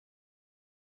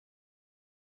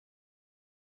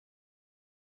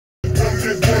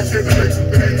You know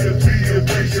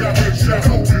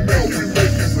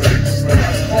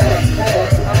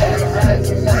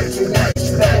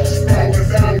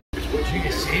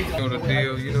the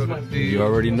deal, you know the deal. You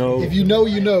already know. If you know,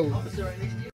 you know.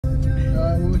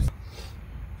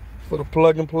 For the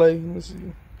plug and play, let me see.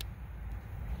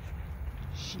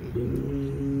 Shit.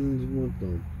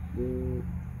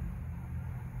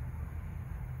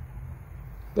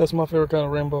 That's my favorite kind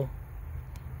of rainbow.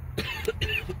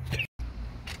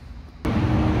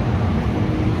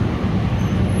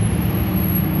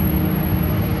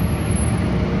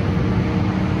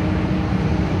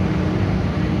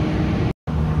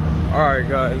 Alright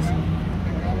guys,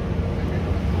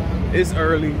 it's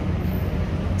early.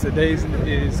 Today's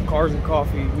is Cars and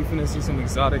Coffee. We finna see some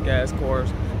exotic ass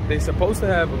cars. They supposed to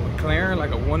have a McLaren,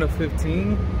 like a 1 of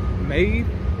 15 made.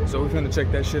 So we finna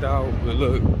check that shit out. But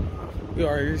look, we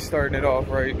already starting it off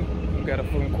right. We got a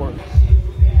food court.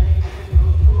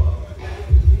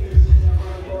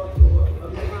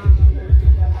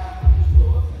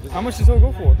 How much does it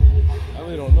go for? I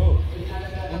really don't know.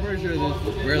 I'm pretty sure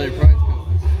this is rarely priced because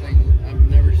this thing, I've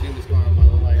never seen this car in my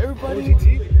life.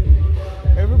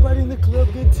 Everybody in the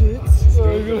club get tits. How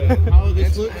would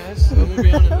this look? I'm gonna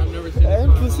be honest, I've never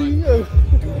seen this car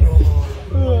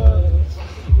in my life.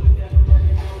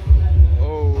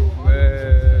 Oh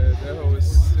man, that was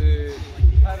sick.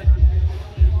 I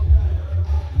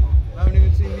haven't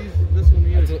even seen this one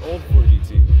either. It's an old 4GT.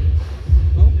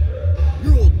 Huh?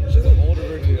 You're old. It's just an older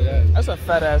version of that. That's a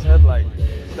fat ass headlight.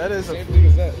 That is Same thing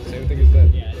as that. Same thing as that.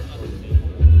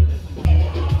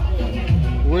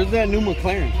 Where's that new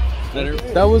McLaren?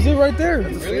 That was it right there.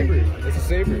 That's a Sabre. That's a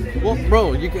Sabre. Well,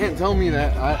 bro, you can't tell me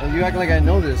that. You act like I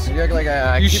know this. You act like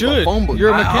I you keep should. a phone book.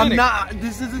 You're a mechanic. I'm not.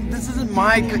 This isn't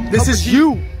my. This is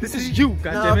you. This is you.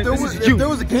 God damn it. This is you. If there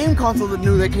was a game console that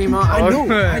new that came out, I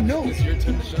know. I know. It's your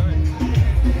turn to shine.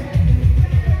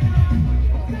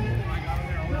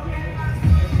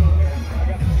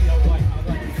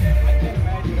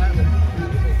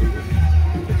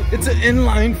 It's an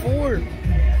inline 4.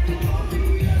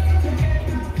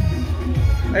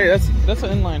 Hey, that's an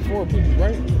inline 4,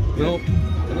 right? Nope.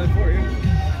 Inline 4, yeah.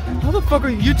 How the fuck are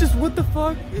you just, what the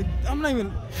fuck? I'm not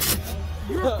even,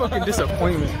 you're a fucking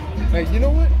disappointment. Hey, you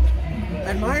know what?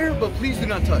 Admire, but please do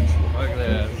not touch. Look at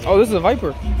that. Oh, this is a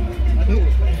Viper.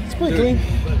 It's pretty clean.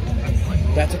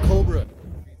 That's a Cobra.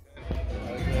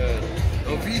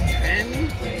 A V10?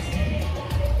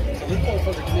 This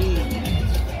motherfucker clean.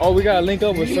 Oh, we gotta link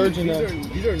up with Surgeon now.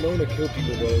 These are known to kill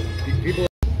people, bro. People.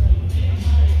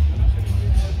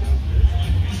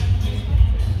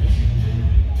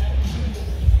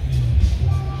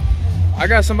 I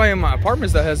got somebody in my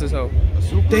apartments that has this hoe.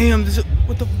 Damn, this is,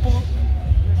 what the fuck?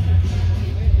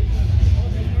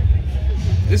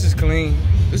 This is clean.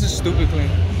 This is stupid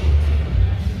clean.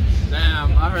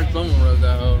 Damn, I heard someone rode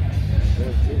that hoe.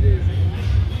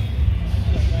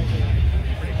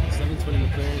 720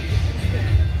 McLaren.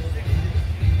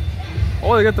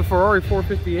 Oh, they got the Ferrari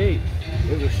 458.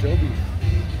 There's a Shelby.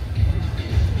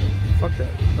 Fuck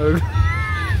that.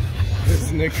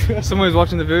 This nigga. Somebody's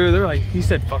watching the video, they're like, he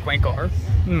said fuck my car.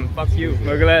 Fuck you.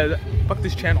 Look at that. Fuck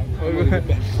this channel.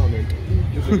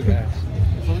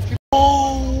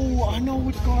 Oh, I know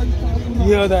which car you're talking about.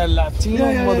 Yeah, that Latino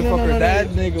motherfucker. No, that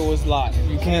nigga was live.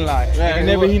 You can't lie. Yeah,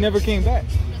 he never came back.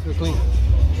 It's clean.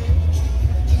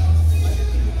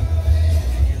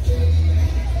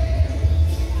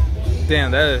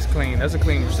 Damn, that is clean. That's a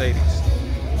clean Mercedes.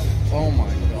 Oh my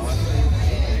god.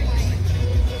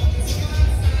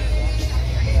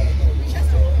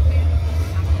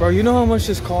 Bro, you know how much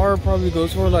this car probably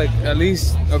goes for? Like at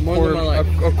least a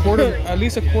quarter, at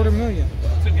least a $250,000.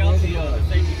 Took out the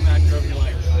safety factor of your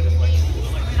life.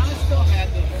 I still had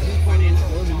the 2.8.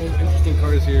 One of the most interesting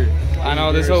cars here. I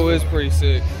know, this hoe is pretty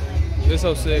sick. This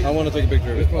hoe sick. I want to take a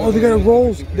picture of it. Oh, they got a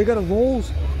Rolls. They got a Rolls.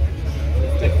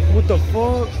 What the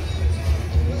fuck?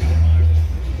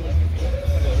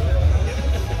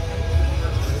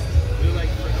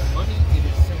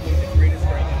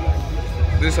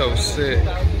 This hoe's sick.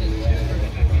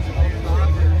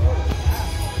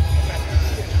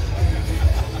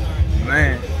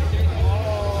 Man.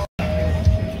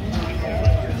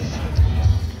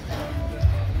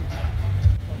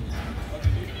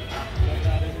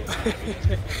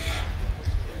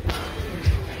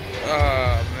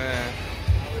 Oh man.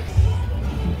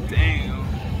 Damn.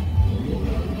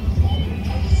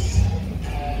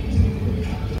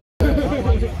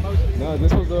 No,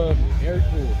 this was air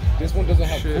cooled. This one doesn't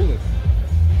have coolant.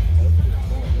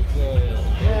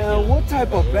 Yeah, what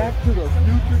type of Back to the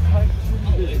Future type shit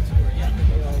is it?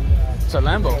 It's a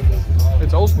Lambo.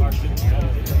 It's old school.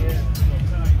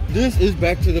 This is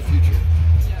Back to the Future.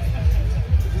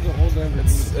 This is a whole damn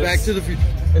It's Back to the Future.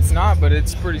 It's not, but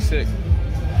it's pretty sick.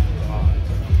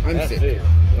 I'm That's sick. sick.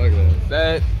 Look at that.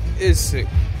 That is sick.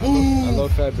 I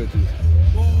love fat bitches.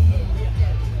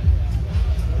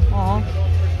 Aw.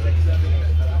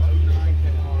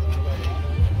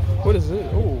 What is it?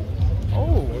 Oh.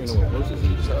 Oh. You know what horses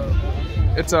is.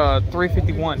 It's a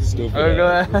 351. Stupid.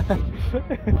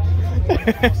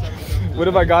 What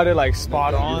if I got it like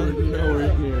spot on?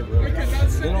 Nowhere near, bro.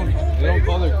 They don't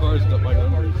call their cars stuff by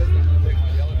numbers.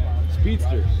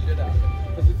 Speedsters.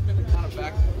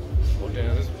 Oh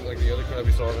damn, this is like the other car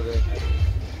we saw today.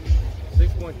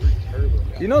 6.3 turbo.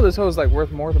 You know this hoe is like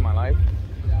worth more than my life.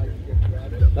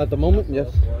 At the moment,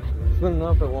 yes. Soon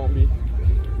enough, it won't be.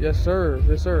 Yes, sir.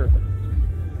 Yes, sir.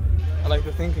 I like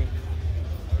the thinking.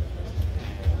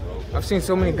 I've seen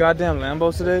so many goddamn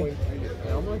Lambos today.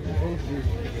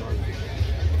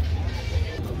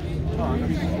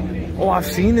 Oh, I've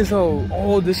seen this hoe.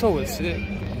 Oh, this hoe is sick.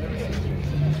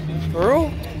 For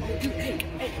real?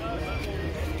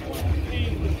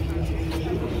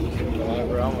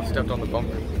 I almost stepped on the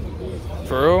bumper.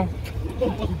 For real? I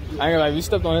ain't gonna lie, if you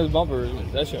stepped on his bumper,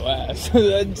 that's your ass.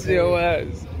 That's your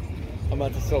ass. I'm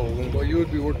about to sell a Well, you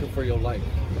would be working for your life.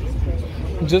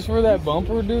 Just for that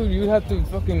bumper, dude, you'd have to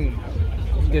fucking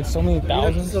get so many You have to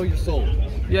thousands. sell your soul.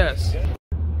 Yes.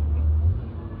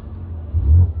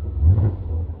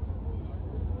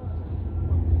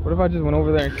 What if I just went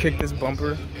over there and kicked this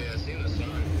bumper?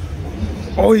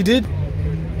 Oh, he did?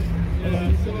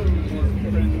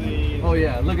 Oh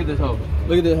yeah, look at this hoe.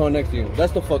 Look at this hoe next to you.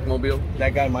 That's the fuckmobile.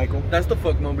 That guy, Michael. That's the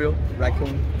fuckmobile.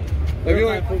 Raccoon. If you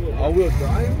ain't all-wheel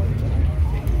drive,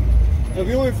 if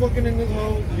you ain't fucking in this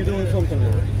hoe, you're doing something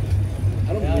wrong.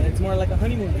 I don't believe It's more like a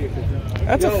honeymoon vehicle.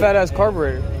 That's a Yo. fat ass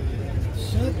carburetor.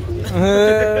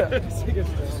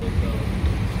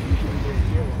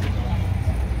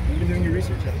 You've been doing your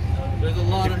research. There's a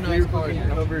lot of nice cars.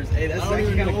 Covers. Hey, that's I don't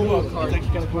actually even kind of know cool. what car. That's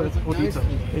actually kind of cool. That's a cool detail.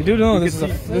 You do know this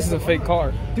is a fake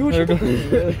car. Dude, look at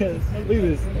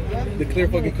this. The clear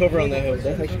fucking cover on that hood.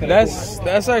 That's actually kind of cool.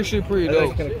 That's actually pretty That's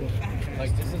dope. actually kind of cool.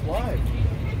 Like this is live.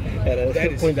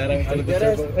 That point that out.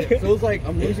 It feels like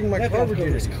I'm losing my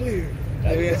carburetor. It's clear.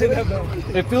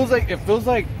 It feels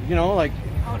like you know, like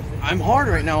I'm hard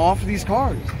right now off of these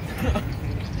cars.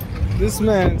 This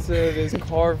man said his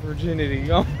car virginity.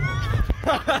 What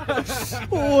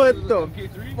the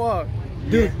fuck?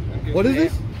 Dude, what is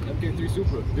this? MK3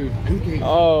 Supra. Dude, MK.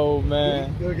 Oh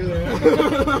man. Look at that.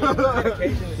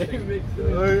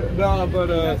 Nah, but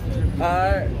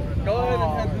go ahead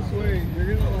and head this way.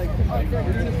 You're gonna like, you're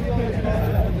gonna see all these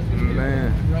cars.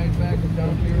 Man. Right back and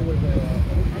down here with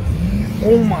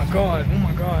Oh my god. Oh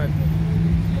my god.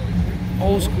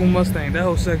 Old school Mustang. That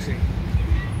whole sexy.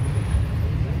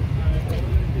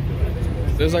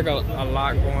 There's like a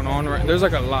lot going on right. There's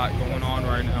like a lot going on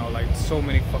right now. Like so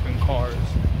many fucking cars.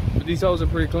 But these hoes are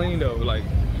pretty clean though. Like,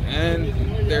 and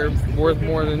they're worth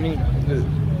more than me.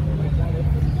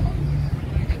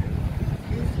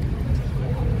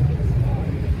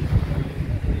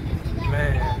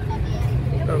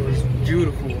 Man, that was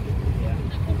beautiful.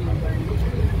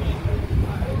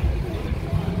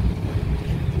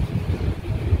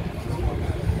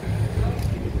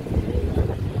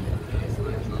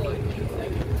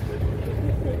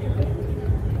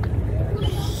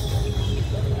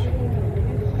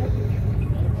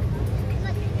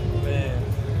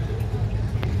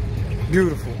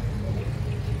 Beautiful.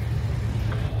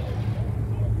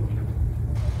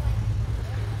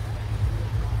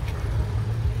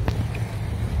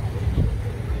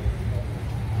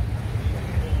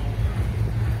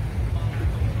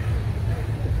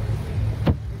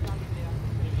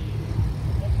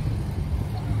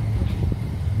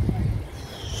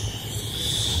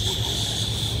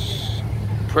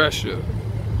 Pressure.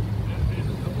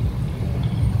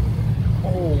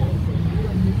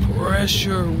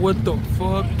 Pressure, what the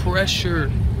fuck?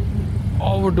 Pressure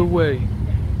all the way.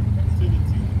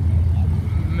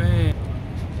 Man.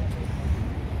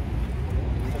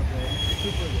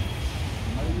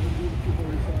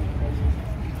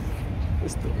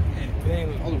 It's the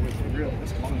All the way to the real.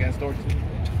 That's a long ass door too.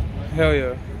 hell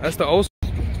yeah. That's the old.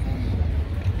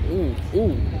 Ooh,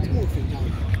 ooh.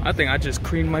 I think I just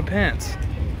creamed my pants.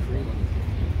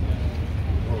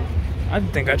 I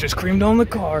think I just creamed on the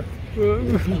car.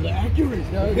 accurate.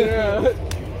 Yeah.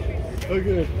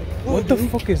 Okay. What the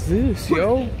fuck is this,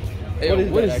 yo? Hey,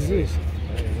 what is this?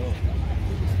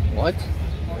 What?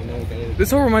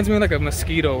 This all reminds me of like a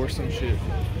mosquito or some shit.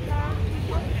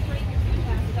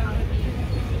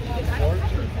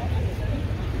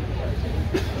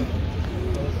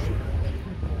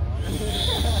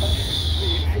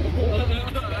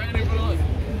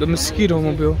 The mosquito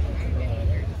mobile.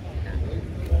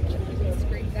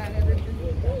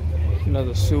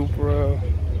 Another Supra.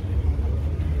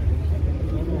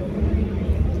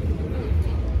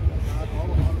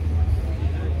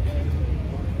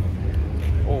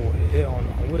 Oh hell no!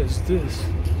 What is this?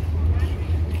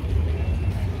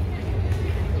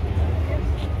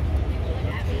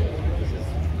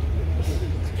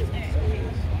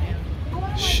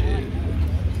 Shit.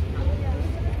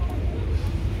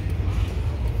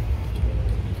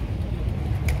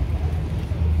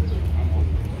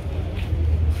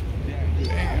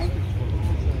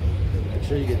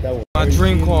 Sure you get that one. My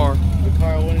dream car.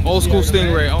 Old school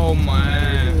Stingray. Oh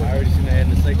man. I already seen that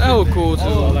in the section. That was cool too.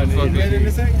 Oh, like, you in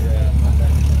the section?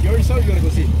 Yeah. You already saw it, you gotta go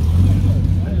see it.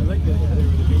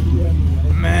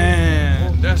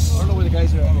 Man, that's. I don't know where the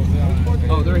guys are at.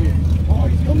 Oh, they're here.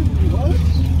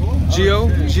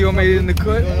 Gio made it in the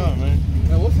cut.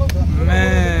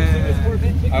 Man.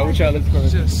 Alright, we'll try. Let's go.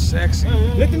 Just sexy.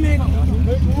 Let the man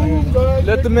come through.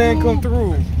 Let the man come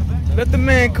through. Let the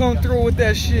man come through with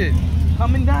that shit.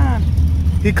 Coming down.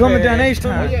 He coming down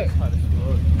H-Town. Oh, yeah.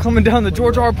 Coming down the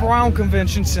George R. Brown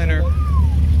Convention Center.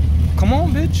 Come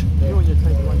on, bitch.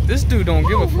 This dude don't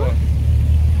give a fuck.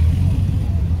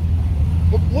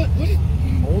 What? I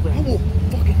will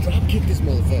fucking drop kick this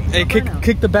motherfucker. Hey,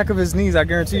 kick the back of his knees. I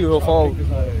guarantee you he'll fall.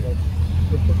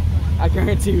 I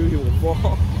guarantee you he will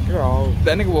fall. Girl.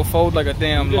 That nigga will fold like a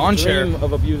damn lawn chair. Dream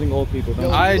of abusing old people.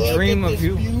 Yo, I dream of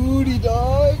you. Beauty,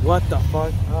 dog. What the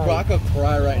fuck? Bro, I could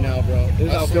cry right now, bro.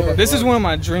 This is one of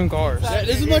my dream cars.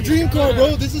 This is my dream car,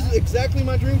 bro. This is exactly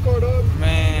my dream car, dog.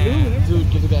 Man. Dude,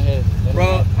 give it that head.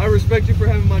 Bro, I respect you for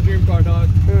having my dream car, dog.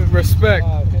 Respect.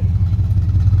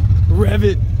 Rev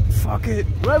it. Fuck it.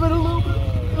 Rev it a little bit.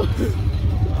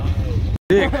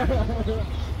 Dick.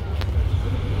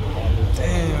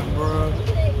 Damn, bro.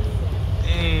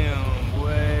 Damn,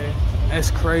 boy.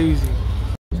 That's crazy.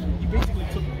 You basically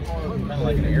took the car kind of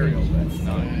like an aerial, but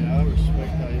no. I respect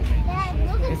how you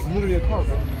made it. It's literally a car,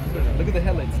 bro. Look at the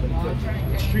headlights.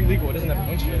 It's street legal. It doesn't have a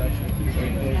windshield,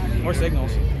 actually. More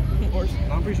signals.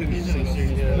 I'm pretty sure this is a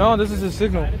signal. No, this is a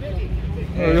signal.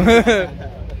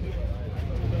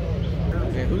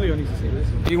 Julio needs to see this.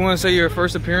 You want to say your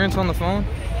first appearance on the phone?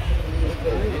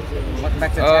 Welcome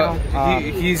back to the channel.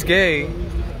 He's gay.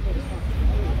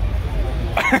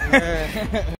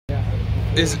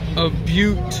 Is a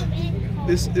beaut.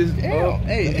 This is a beaut.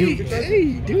 Hey,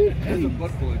 dude. That's a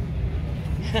butt plug.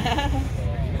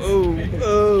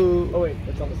 Oh wait,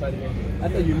 it's on the side of me. I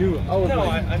thought you knew.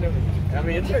 I never. I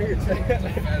mean, it's right here.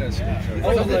 I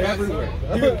was like everywhere.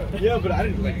 Yeah, but I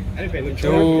didn't pay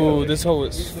attention. Dude, this hoe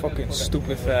is fucking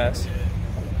stupid fast.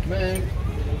 Man,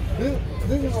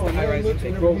 this is the high-rise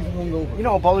intake, bro. You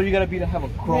know how baller you gotta be to have a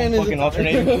chrome fucking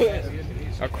alternator?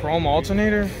 A chrome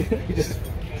alternator?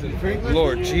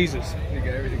 Lord Jesus. You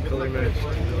got everything color matched.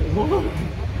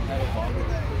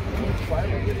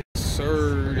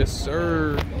 Sir, yes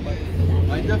sir.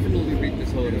 I definitely beat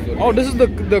this whole photo. Oh, this is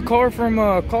the car from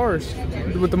Cars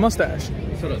with the mustache.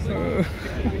 Shut up. You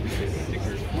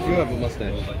have a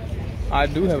mustache. I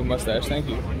do have a mustache, thank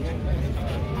you.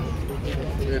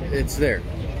 It's there.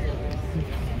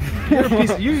 You're a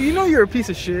piece you know you're a piece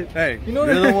of shit. Hey, you know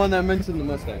you're the one that mentioned the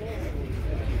mustache.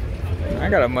 I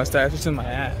got a mustache, it's in my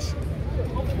ass.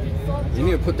 You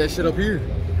need to put that shit up here.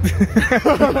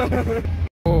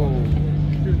 Oh.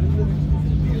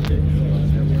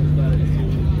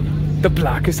 The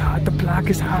block is hot, the block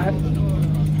is hot.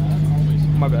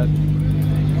 My bad.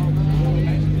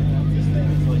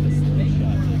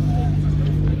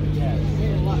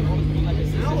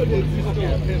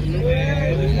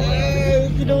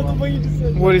 You know what the fuck you just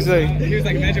said? What'd he say? He was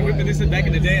like, imagine whipping this back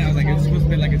in the day. I was like, it's supposed to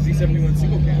be like a Z71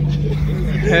 single cam.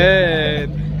 Head.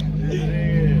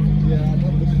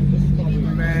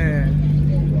 Man.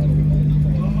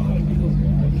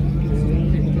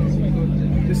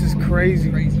 This is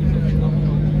crazy.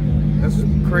 That's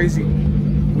crazy.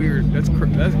 Weird. That's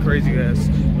crazy ass.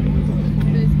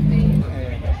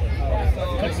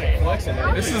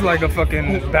 This is like a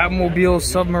fucking Batmobile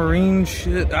submarine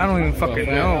shit. I don't even fucking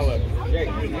know.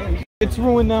 It's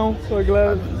ruined now, so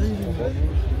glad.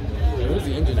 Where's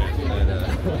the engine?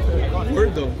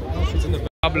 Word though. It's in the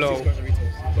Pablo.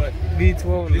 But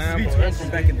V12 now. This is V12 from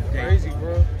back in the day. Crazy,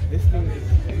 bro. This thing is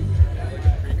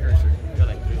precursor.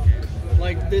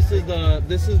 Like this is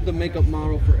the makeup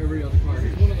model for every other car.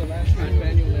 It's one of the last times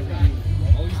manual ever used.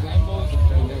 All these Lambos.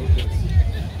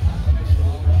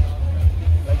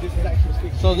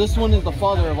 So this one is the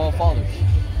father of all fathers.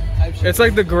 It's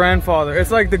like the grandfather.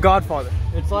 It's like the Godfather.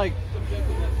 It's like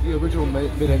the original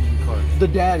mid-engine car. The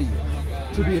daddy.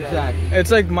 to be exact.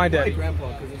 It's like my daddy.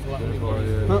 Grandpa, because it's a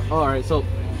lot. All right, so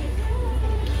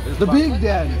the Big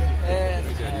Daddy.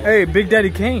 Hey, Big Daddy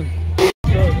Kane.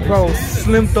 Bro,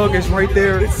 Slim Thugg is right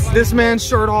there. This man's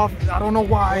shirt off. I don't know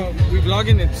why. We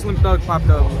vlogging and Slim Thugg popped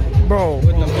up. Bro,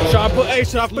 should I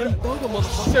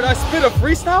spit a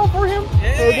freestyle for him?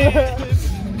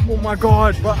 Oh my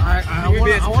god. But I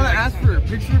want to ask for a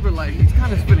picture, but like he's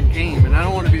kind of spitting game, and I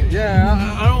don't want to be.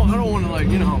 Yeah, I don't want to, like,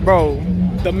 you know. Bro,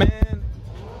 the man,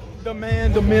 the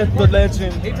myth, the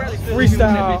legend.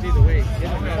 Freestyle.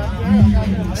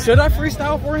 Should I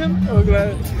freestyle for him? Oh,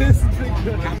 glad.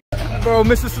 Bro,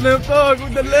 Mr. Slim Thugg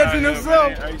with the legend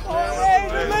himself. Oh, hey,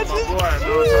 the legend.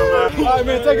 All right,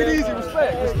 man, take it easy.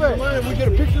 Respect. Man, we get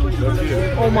a picture with you.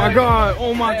 Oh my god.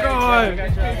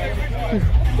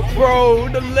 Bro,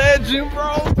 the legend,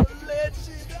 bro. The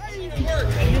legend.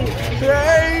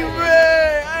 Hey,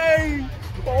 man. Hey.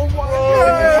 Oh my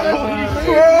god.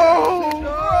 Bro.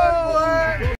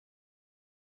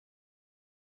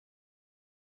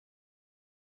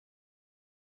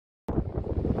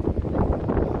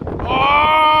 Oh,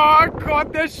 I caught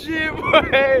that shit,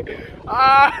 boy.